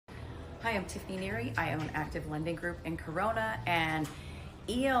Hi, I'm Tiffany Nyiri. I own Active Lending Group in Corona, and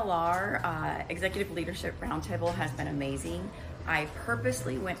ELR, Executive Leadership Roundtable, has been amazing. I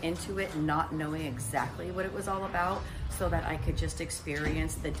purposely went into it not knowing exactly what it was all about so that I could just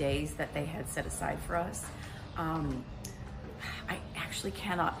experience the days that they had set aside for us. I actually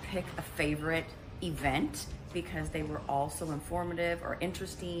cannot pick a favorite event because they were all so informative or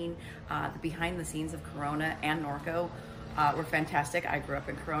interesting. The behind the scenes of Corona and Norco were fantastic. I grew up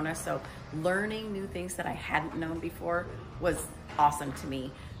in Corona, so learning new things that I hadn't known before was awesome to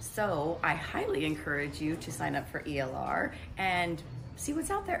me. So I highly encourage you to sign up for ELR and see what's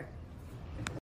out there.